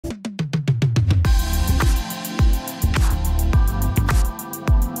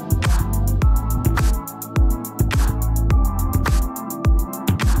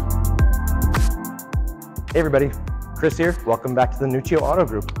everybody, Chris here. Welcome back to the Nuccio Auto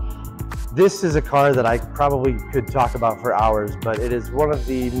Group. This is a car that I probably could talk about for hours, but it is one of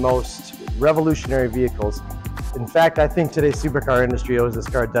the most revolutionary vehicles. In fact, I think today's supercar industry owes this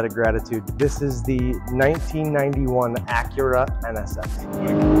car a debt of gratitude. This is the 1991 Acura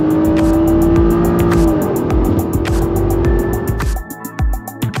NSX.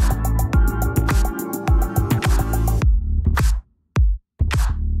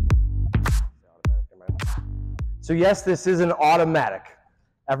 So yes, this is an automatic.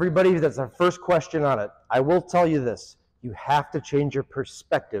 Everybody, that's our first question on it. I will tell you this, you have to change your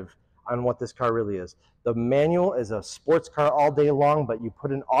perspective on what this car really is. The manual is a sports car all day long, but you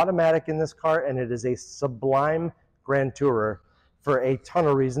put an automatic in this car and it is a sublime grand tourer for a ton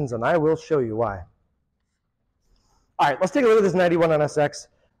of reasons, and I will show you why. All right, let's take a look at this 91 NSX.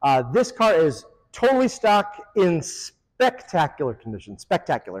 This car is totally stock in spectacular condition,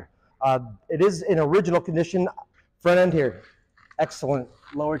 spectacular. It is in original condition. Front end here, excellent.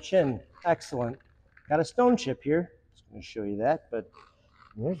 Lower chin, excellent. Got a stone chip here. Just going to show you that, but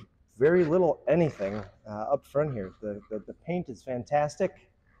there's very little anything up front here. The paint is fantastic.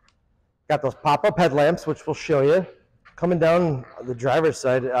 Got those pop-up headlamps, which we'll show you. Coming down the driver's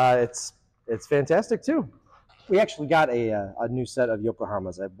side, it's fantastic too. We actually got a new set of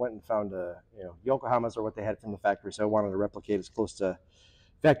Yokohamas. I went and found Yokohamas are what they had from the factory, so I wanted to replicate as close to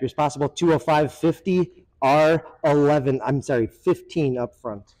factory as possible. 205/50 R11. I'm sorry, 15 up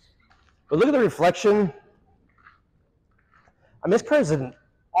front. But look at the reflection. I mean, this car is an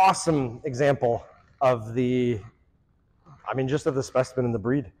awesome example of just of the specimen in the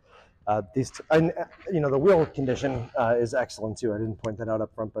breed. The wheel condition is excellent too. I didn't point that out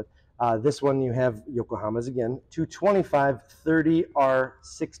up front, but this one you have Yokohamas again. 225/30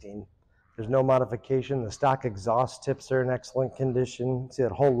 R16. There's no modification. The stock exhaust tips are in excellent condition. See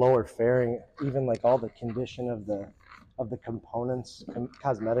that whole lower fairing, even like all the condition of the components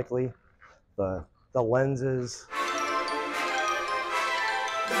cosmetically, the lenses.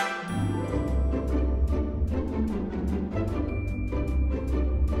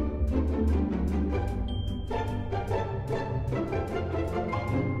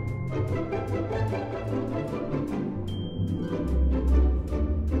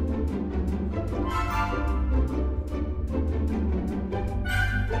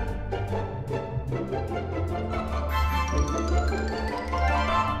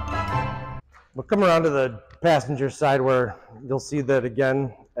 We'll come around to the passenger side where you'll see that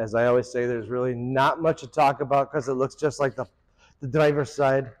again, as I always say, there's really not much to talk about because it looks just like the driver's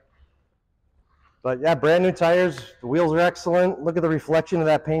side. But yeah, brand new tires, the wheels are excellent. Look at the reflection of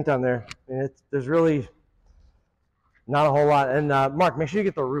that paint on there. I mean, there's really not a whole lot. And Mark, make sure you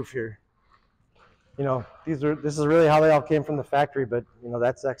get the roof here. You know, this is really how they all came from the factory, but you know,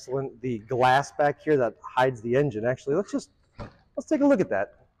 that's excellent. The glass back here that hides the engine, actually, let's take a look at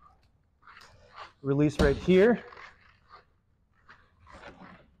that. Release right here.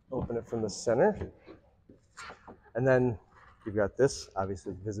 Open it from the center. And then you've got this,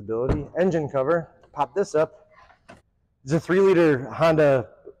 obviously visibility. Engine cover, pop this up. It's a 3-liter Honda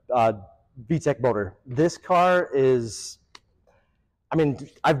VTEC motor. This car is,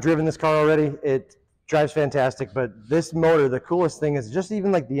 I've driven this car already. It drives fantastic, but this motor, the coolest thing is just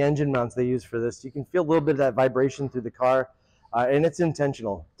even like the engine mounts they use for this. You can feel a little bit of that vibration through the car. And it's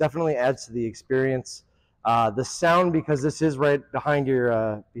intentional. Definitely adds to the experience. The sound, because this is right behind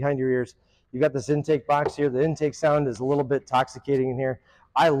your ears. You got this intake box here. The intake sound is a little bit intoxicating in here.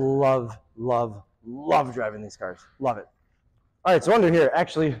 I love driving these cars. Love it. All right, so under here,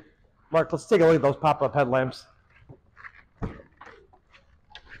 actually, Mark, let's take a look at those pop-up headlamps.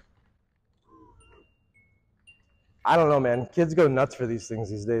 I don't know, man. Kids go nuts for these things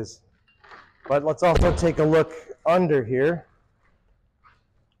these days. But let's also take a look under here.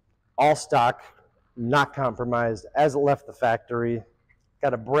 All stock, not compromised, as it left the factory.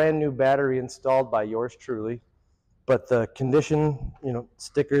 Got a brand new battery installed by yours truly. But the condition,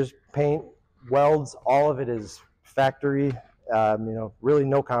 stickers, paint, welds, all of it is factory. Really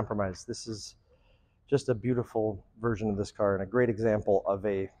no compromise. This is just a beautiful version of this car and a great example of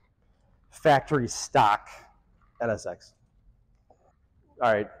a factory stock NSX.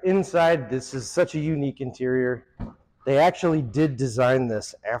 All right, inside, this is such a unique interior. They actually did design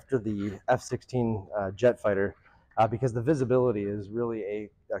this after the F-16 jet fighter because the visibility is really a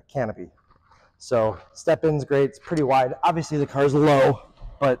canopy. So step-in's great, it's pretty wide. Obviously the car's low,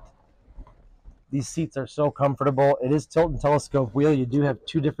 but these seats are so comfortable. It is tilt and telescope wheel. You do have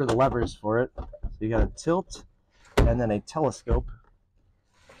 2 different levers for it. So you got a tilt and then a telescope.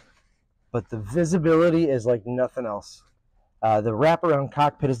 But the visibility is like nothing else. The wraparound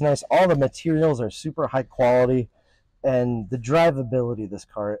cockpit is nice. All the materials are super high quality, and the drivability of this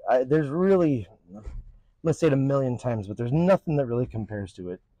car, there's really, I'm gonna say it a million times, but there's nothing that really compares to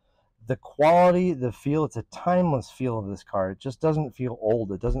it. The quality, the feel, it's a timeless feel of this car. It just doesn't feel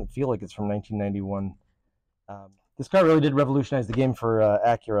old. It doesn't feel like it's from 1991. This car really did revolutionize the game for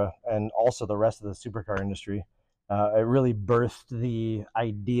Acura and also the rest of the supercar industry. It really birthed the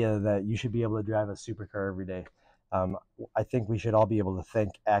idea that you should be able to drive a supercar every day. I think we should all be able to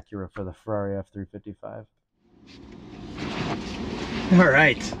thank Acura for the Ferrari F355. All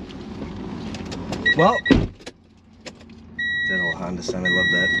right. Well, that old Honda sound, I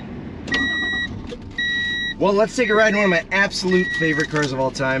love that. Well, let's take a ride in one of my absolute favorite cars of all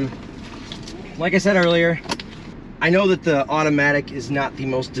time. Like I said earlier, I know that the automatic is not the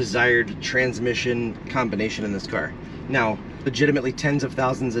most desired transmission combination in this car. Now, legitimately tens of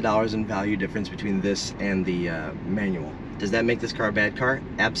thousands of dollars in value difference between this and the manual. Does that make this car a bad car?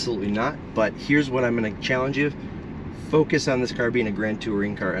 Absolutely not. But here's what I'm going to challenge you. Focus on this car being a grand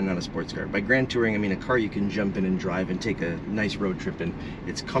touring car and not a sports car. By grand touring, I mean a car you can jump in and drive and take a nice road trip in.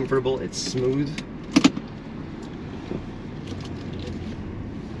 It's comfortable, it's smooth.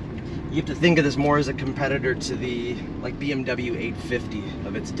 You have to think of this more as a competitor to the BMW 850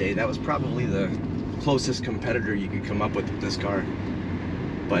 of its day. That was probably the closest competitor you could come up with this car.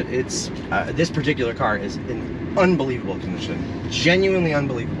 But it's this particular car is in unbelievable condition, genuinely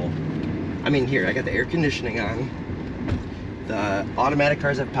unbelievable. I mean, here I got the air conditioning on. The automatic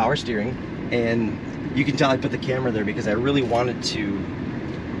cars have power steering, and you can tell I put the camera there because I really wanted to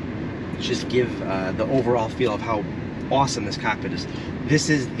just give the overall feel of how awesome this cockpit is. This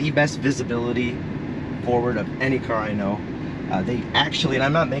is the best visibility forward of any car I know. They actually, and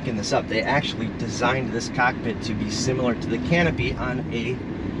I'm not making this up, they actually designed this cockpit to be similar to the canopy on a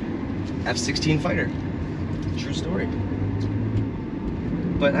F-16 fighter. True story.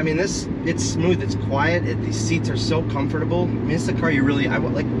 But I mean, it's smooth, it's quiet, these seats are so comfortable. I mean, it's a car you really, I'd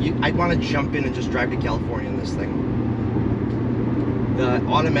want to jump in and just drive to California in this thing. The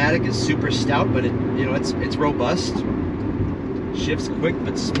automatic is super stout, but it's robust. Shifts quick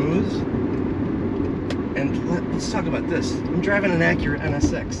but smooth. And let's talk about this. I'm driving an Acura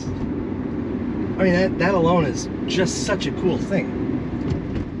NSX. I mean, that alone is just such a cool thing.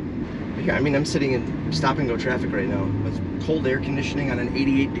 Here, I mean, I'm sitting in stop-and-go traffic right now with cold air conditioning on an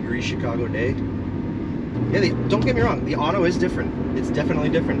 88-degree Chicago day. Yeah, don't get me wrong, the auto is different. It's definitely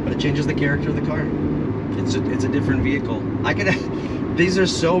different, but it changes the character of the car. It's a different vehicle. These are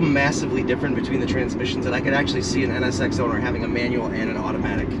so massively different between the transmissions that I could actually see an NSX owner having a manual and an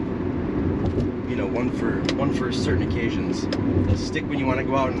automatic. You know, one for certain occasions. They'll stick when you want to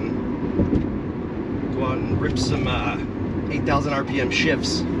go out and rip some 8,000 RPM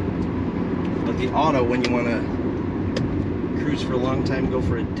shifts. But the auto, when you want to cruise for a long time, go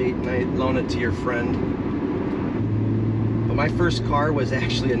for a date night, loan it to your friend. But my first car was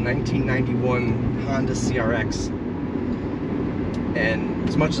actually a 1991 Honda CRX. And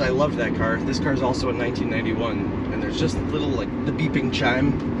as much as I loved that car, this car is also a 1991, and there's just a little, like, the beeping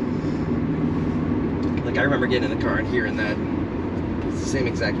chime. Like, I remember getting in the car and hearing that. It's the same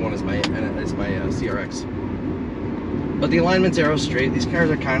exact one as my CRX. But the alignment's arrow straight. These cars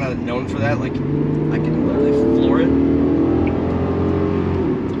are kind of known for that. Like, I can literally floor it.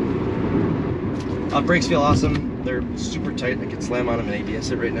 Brakes feel awesome. They're super tight. I could slam on them and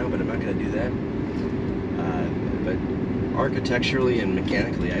ABS it right now, but I'm not going to do that. But architecturally and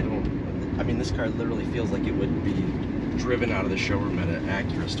mechanically, I mean, this car literally feels like it would be driven out of the showroom at an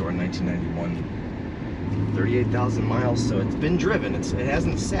Acura store in 1991. 38,000 miles, so it's been driven. It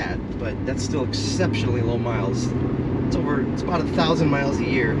hasn't sat, but that's still exceptionally low miles. It's about 1,000 miles a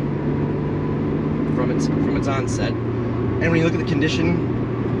year from its onset. And when you look at the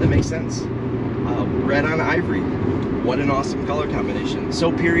condition, that makes sense. Red on ivory. What an awesome color combination.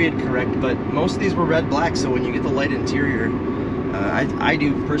 So period correct, but most of these were red black, so when you get the light interior, I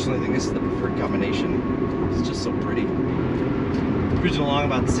do personally think this is the preferred combination. It's just so pretty. Cruising along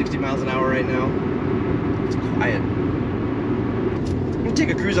about 60 miles an hour right now. It's quiet. I'm gonna take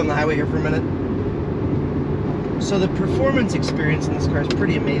a cruise on the highway here for a minute. So the performance experience in this car is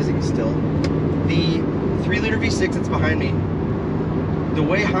pretty amazing still. The 3-liter V6 that's behind me, the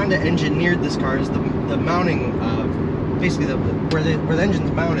way Honda engineered this car is the mounting, basically where the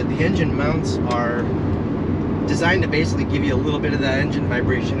engine's mounted, the engine mounts are designed to basically give you a little bit of that engine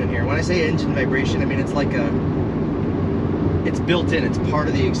vibration in here. When I say engine vibration, I mean it's like it's built in, it's part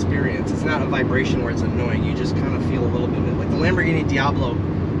of the experience. It's not a vibration where it's annoying, you just kind of feel a little bit of it. Like the Lamborghini Diablo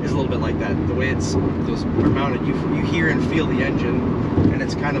is a little bit like that. The way those are mounted, you hear and feel the engine, and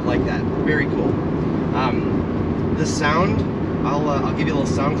it's kind of like that. Very cool. The sound, I'll give you a little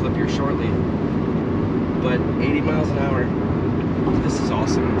sound clip here shortly, but 80 miles an hour, this is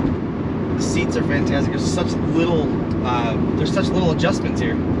awesome. The seats are fantastic. There's such little adjustments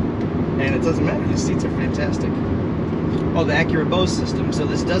here, and it doesn't matter. These seats are fantastic. Oh, the Acura Bose system. So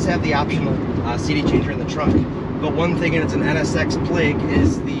this does have the optional CD changer in the trunk, but one thing, and it's an NSX plague,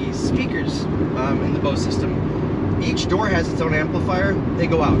 is the speakers in the Bose system. Each door has its own amplifier. They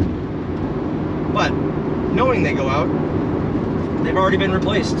go out, but knowing they go out, they've already been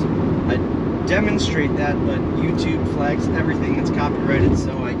replaced. I demonstrate that, but YouTube flags everything that's copyrighted,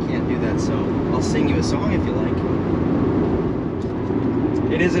 so I can't do that. So I'll sing you a song if you like.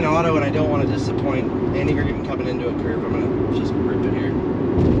 It is an auto, and I don't want to disappoint any of you even coming into a curve. I'm gonna just rip it here.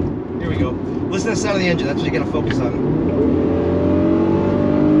 Here we go. Listen to the sound of the engine. That's what you gotta focus on.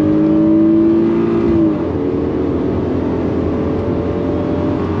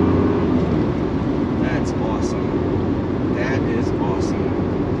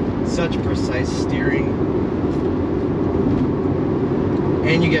 Such precise steering,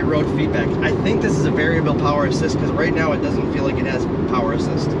 and you get road feedback. I think this is a variable power assist, because right now it doesn't feel like it has power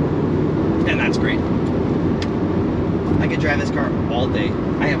assist, and that's great. I could drive this car all day.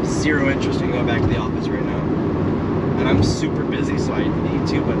 I have zero interest in going back to the office right now, and I'm super busy, so I need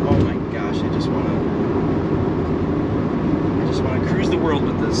to, but oh my gosh, I just want to cruise the world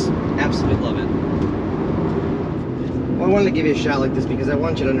with this. Absolutely love it. Well, I wanted to give you a shot like this because I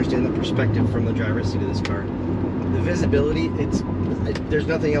want you to understand the perspective from the driver's seat of this car. The visibility, there's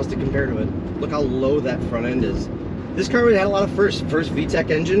nothing else to compare to it. Look how low that front end is. This car had a lot of first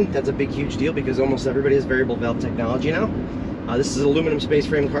VTEC engine. That's a big, huge deal because almost everybody has variable valve technology now. This is an aluminum space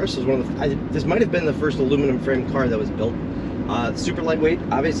frame car, so it's one of the, this might have been the first aluminum frame car that was built. Super lightweight,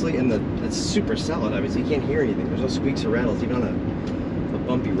 obviously, and it's super solid. Obviously, you can't hear anything. There's no squeaks or rattles, even on a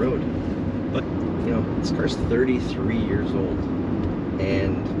bumpy road. But you know, this car's 33 years old,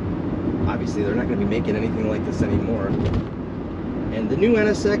 and obviously they're not going to be making anything like this anymore. And the new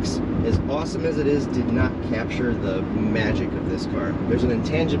NSX, as awesome as it is, did not capture the magic of this car. There's an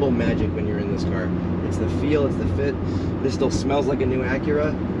intangible magic when you're in this car. It's the feel, it's the fit. This still smells like a new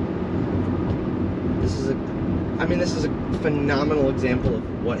Acura. This is a phenomenal example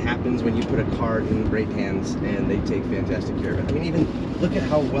of what happens when you put a car in great hands and they take fantastic care of it. I mean, even look at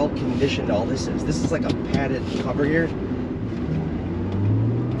how well conditioned all this is. This is like a padded cover here.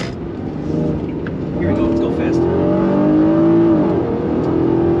 Here we go, let's go faster.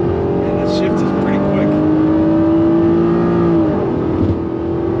 And the shift is pretty quick.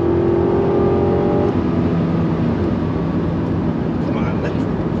 Come on,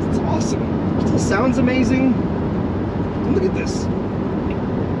 that's awesome. It still sounds amazing. Look at this. You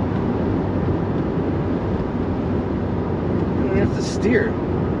don't have to steer.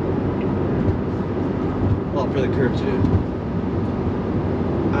 Well, for the curves, you do.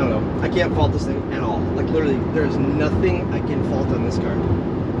 I don't know. I can't fault this thing at all. Like, literally, there's nothing I can fault on this car.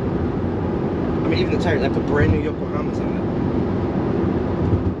 I mean, even the tires. I put brand new Yokohamas on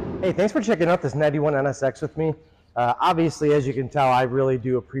it. Hey, thanks for checking out this 91 NSX with me. Obviously, as you can tell, I really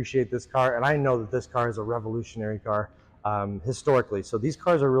do appreciate this car, and I know that this car is a revolutionary car. Historically. So these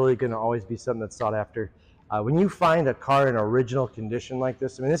cars are really going to always be something that's sought after. When you find a car in original condition like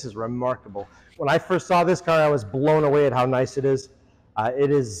this, I mean, this is remarkable. When I first saw this car, I was blown away at how nice it is.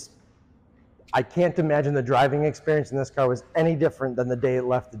 I can't imagine the driving experience in this car was any different than the day it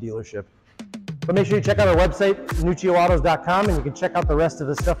left the dealership. But make sure you check out our website, nuccioautos.com, and you can check out the rest of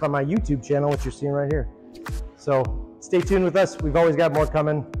the stuff on my YouTube channel, which you're seeing right here. So stay tuned with us. We've always got more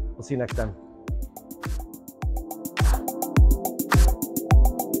coming. We'll see you next time.